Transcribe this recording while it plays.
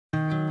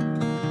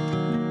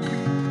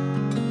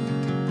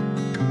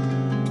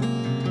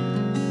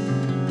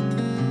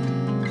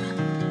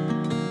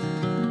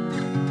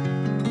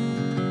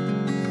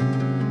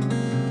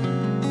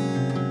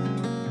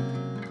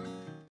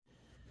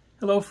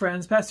Hello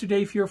friends, Pastor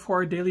Dave here for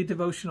our daily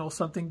devotional,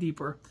 Something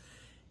Deeper.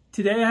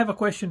 Today I have a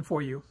question for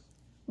you.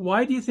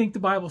 Why do you think the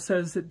Bible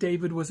says that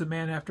David was a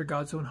man after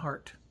God's own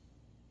heart?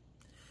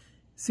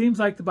 Seems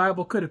like the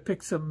Bible could have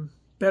picked some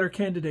better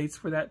candidates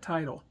for that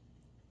title.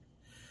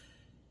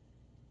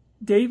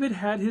 David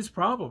had his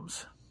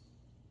problems.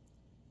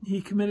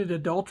 He committed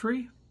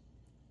adultery.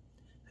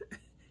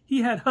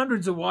 He had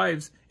hundreds of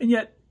wives and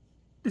yet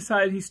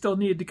decided he still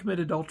needed to commit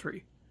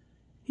adultery.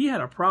 He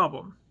had a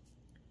problem.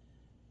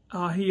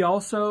 He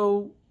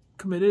also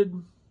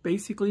committed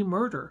basically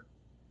murder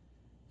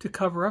to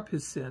cover up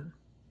his sin.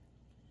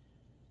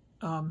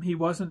 He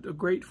wasn't a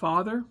great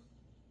father.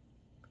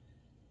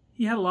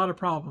 He had a lot of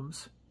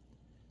problems.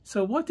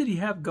 So what did he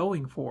have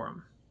going for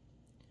him?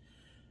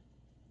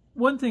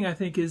 One thing I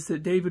think is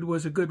that David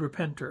was a good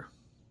repenter.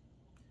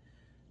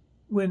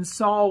 When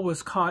Saul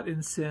was caught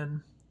in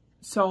sin,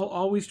 Saul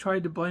always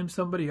tried to blame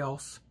somebody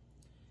else.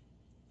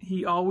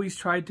 He always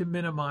tried to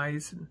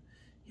minimize, and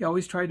he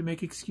always tried to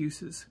make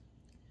excuses.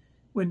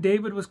 When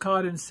David was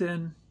caught in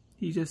sin,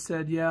 he just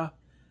said, yeah,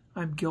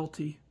 I'm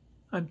guilty.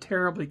 I'm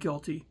terribly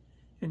guilty,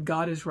 and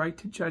God is right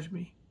to judge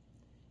me.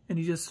 And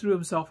he just threw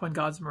himself on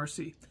God's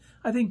mercy.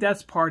 I think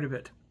that's part of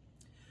it.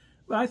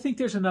 But I think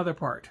there's another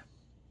part.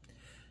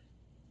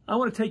 I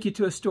want to take you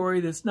to a story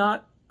that's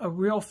not a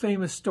real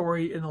famous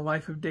story in the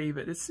life of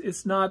David.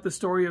 It's not the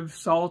story of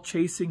Saul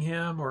chasing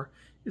him, or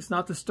it's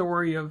not the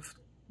story of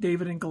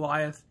David and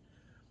Goliath.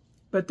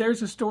 But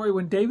there's a story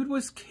when David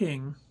was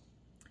king.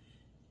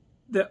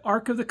 The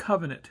Ark of the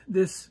Covenant,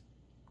 this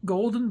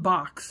golden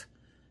box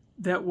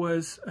that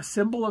was a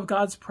symbol of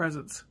God's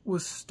presence,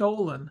 was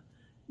stolen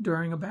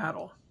during a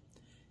battle.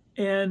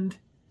 And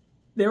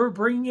they were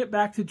bringing it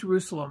back to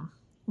Jerusalem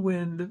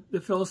when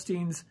the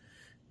Philistines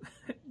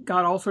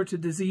got all sorts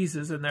of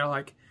diseases, and they're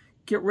like,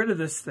 get rid of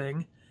this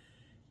thing.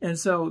 And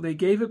so they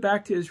gave it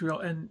back to Israel,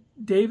 and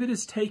David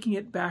is taking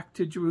it back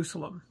to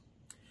Jerusalem.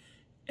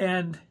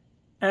 And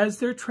as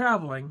they're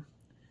traveling,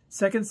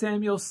 2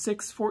 Samuel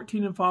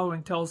 6:14 and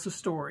following tells the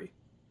story.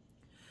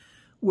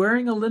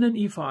 Wearing a linen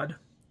ephod,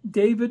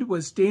 David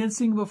was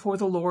dancing before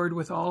the Lord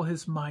with all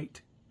his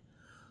might,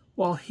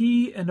 while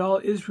he and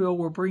all Israel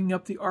were bringing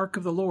up the ark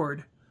of the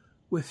Lord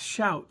with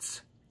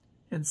shouts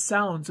and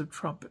sounds of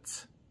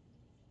trumpets.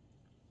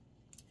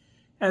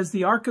 As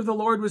the ark of the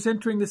Lord was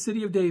entering the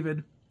city of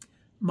David,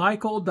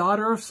 Michal,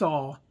 daughter of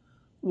Saul,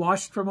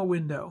 watched from a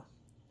window.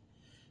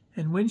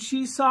 And when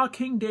she saw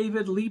King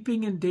David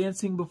leaping and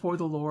dancing before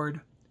the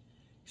Lord,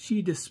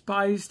 she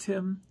despised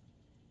him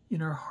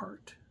in her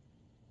heart.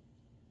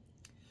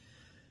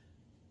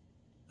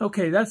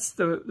 Okay, that's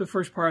the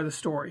first part of the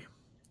story.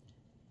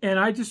 And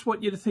I just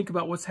want you to think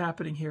about what's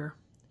happening here.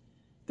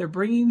 They're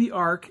bringing the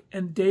ark,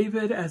 and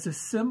David, as a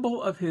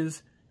symbol of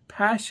his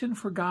passion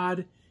for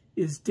God,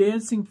 is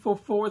dancing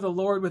before the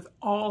Lord with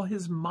all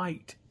his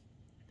might.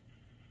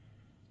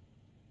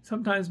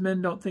 Sometimes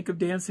men don't think of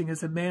dancing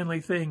as a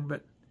manly thing,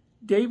 but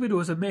David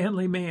was a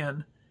manly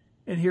man,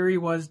 and here he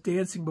was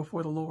dancing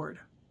before the Lord.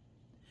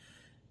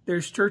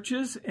 There's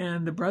churches,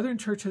 and the Brethren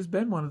Church has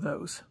been one of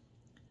those,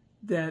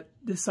 that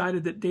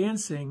decided that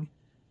dancing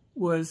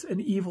was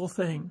an evil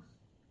thing.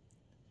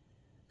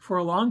 For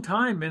a long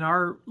time in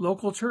our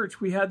local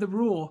church, we had the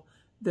rule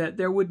that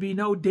there would be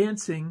no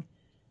dancing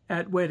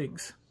at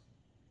weddings.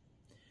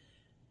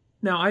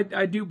 Now,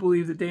 I do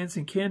believe that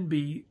dancing can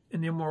be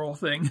an immoral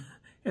thing,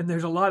 and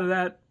there's a lot of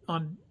that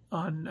on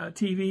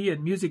TV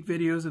and music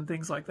videos and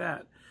things like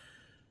that.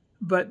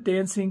 But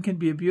dancing can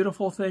be a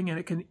beautiful thing, and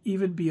it can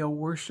even be a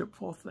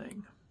worshipful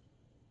thing.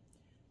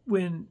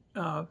 When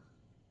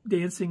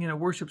dancing in a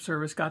worship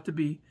service got to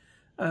be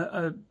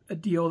a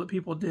deal that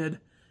people did,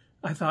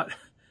 I thought,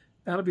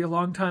 that'll be a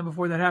long time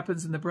before that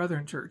happens in the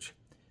Brethren Church.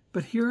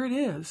 But here it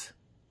is.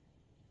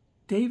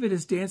 David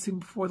is dancing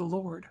before the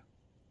Lord.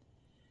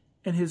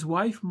 And his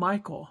wife,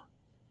 Michal,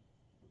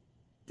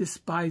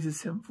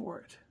 despises him for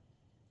it.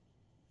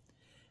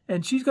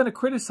 And she's going to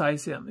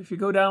criticize him. If you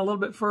go down a little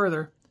bit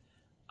further,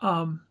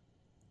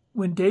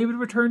 when David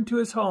returned to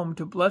his home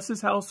to bless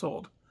his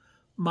household,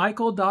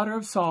 Michal, daughter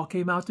of Saul,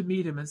 came out to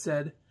meet him and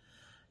said,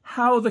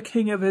 "How the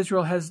king of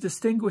Israel has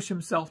distinguished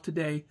himself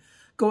today,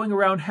 going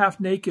around half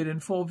naked in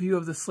full view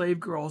of the slave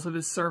girls of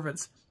his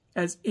servants,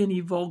 as any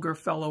vulgar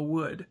fellow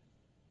would."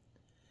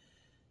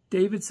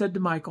 David said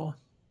to Michal,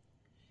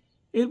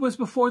 "It was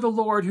before the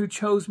Lord who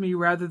chose me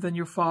rather than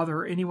your father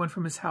or anyone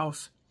from his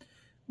house,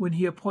 when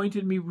he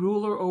appointed me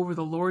ruler over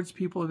the Lord's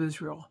people of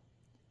Israel.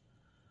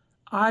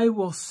 I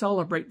will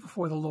celebrate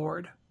before the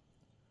Lord.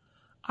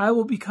 I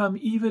will become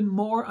even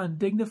more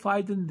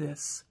undignified than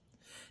this,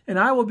 and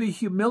I will be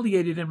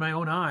humiliated in my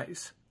own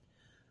eyes.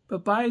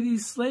 But by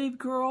these slave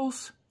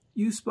girls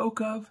you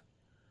spoke of,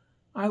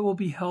 I will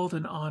be held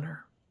in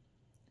honor."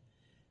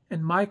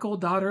 And Michal,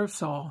 daughter of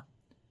Saul,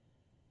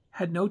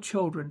 had no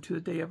children to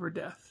the day of her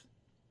death.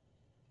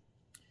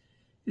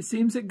 It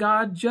seems that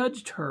God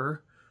judged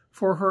her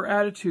for her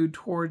attitude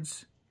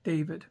towards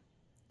David.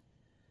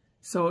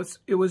 So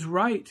it was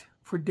right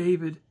for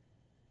David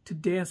to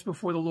dance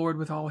before the Lord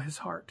with all his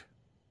heart.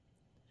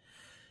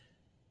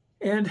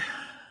 And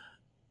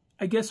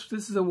I guess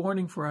this is a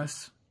warning for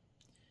us.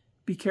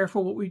 Be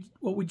careful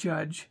what we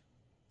judge.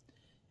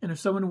 And if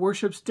someone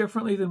worships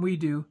differently than we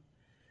do,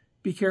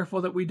 be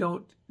careful that we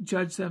don't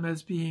judge them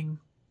as being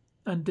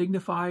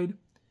undignified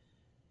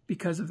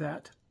because of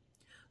that.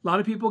 A lot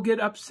of people get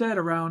upset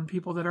around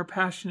people that are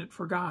passionate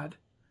for God.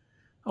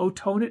 Oh,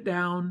 tone it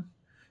down.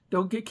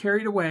 Don't get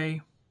carried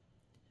away.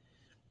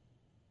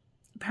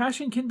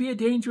 Passion can be a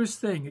dangerous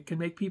thing. It can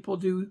make people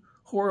do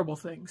horrible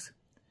things.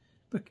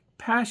 But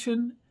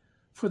passion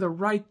for the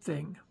right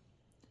thing,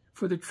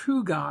 for the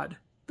true God,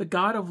 the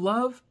God of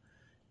love,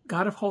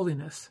 God of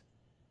holiness,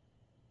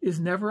 is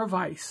never a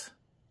vice.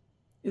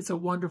 It's a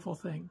wonderful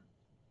thing.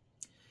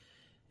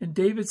 And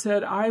David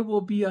said, I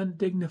will be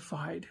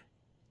undignified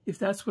if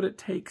that's what it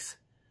takes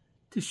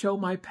to show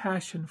my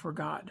passion for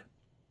God.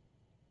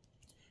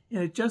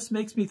 And it just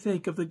makes me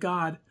think of the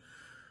God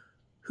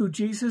who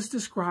Jesus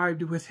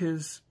described with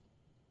his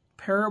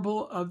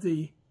parable of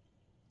the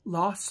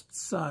lost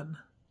son,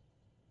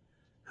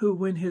 who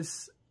when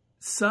his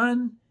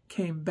son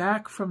came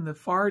back from the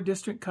far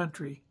distant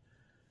country,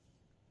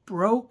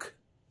 broke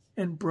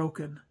and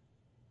broken,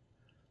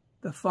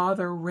 the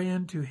father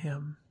ran to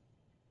him.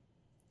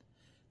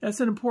 That's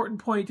an important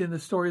point in the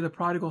story of the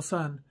prodigal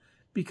son,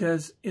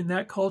 because in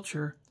that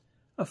culture,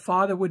 a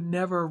father would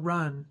never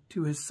run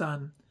to his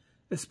son,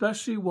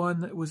 especially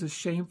one that was as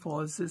shameful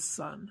as his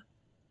son.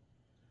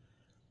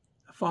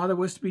 A father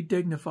was to be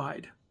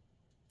dignified.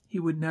 He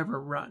would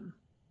never run.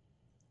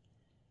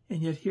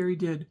 And yet here he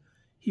did.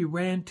 He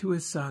ran to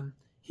his son.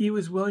 He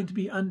was willing to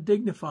be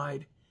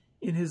undignified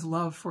in his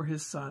love for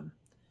his son.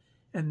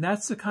 And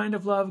that's the kind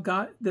of love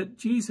that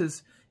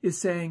Jesus is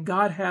saying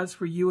God has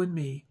for you and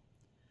me,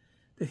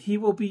 that he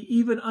will be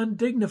even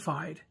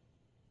undignified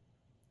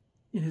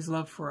in his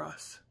love for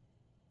us.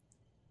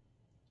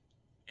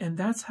 And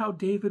that's how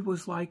David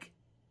was like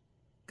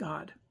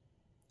God,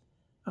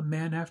 a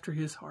man after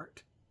his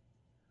heart.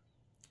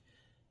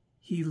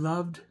 He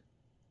loved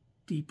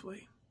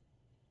deeply.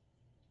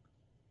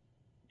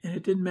 And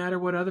it didn't matter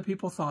what other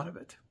people thought of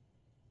it.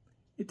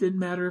 It didn't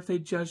matter if they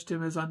judged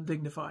him as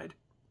undignified.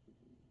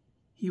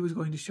 He was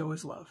going to show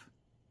his love.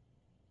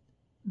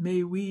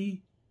 May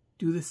we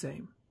do the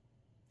same.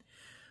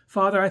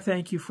 Father, I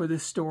thank you for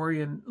this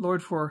story, and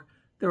Lord, for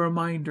the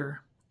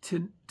reminder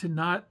to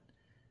not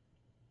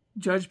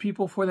judge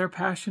people for their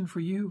passion for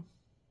you,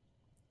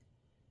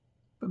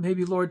 but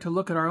maybe, Lord, to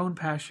look at our own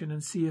passion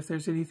and see if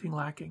there's anything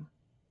lacking.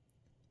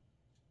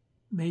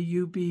 May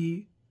you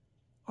be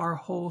our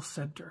whole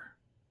center.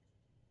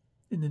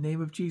 In the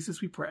name of Jesus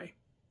we pray.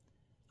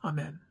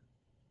 Amen.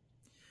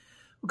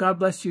 Well, God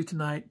bless you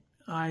tonight.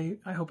 I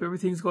hope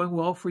everything's going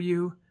well for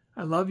you.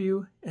 I love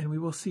you, and we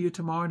will see you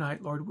tomorrow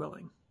night, Lord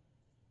willing.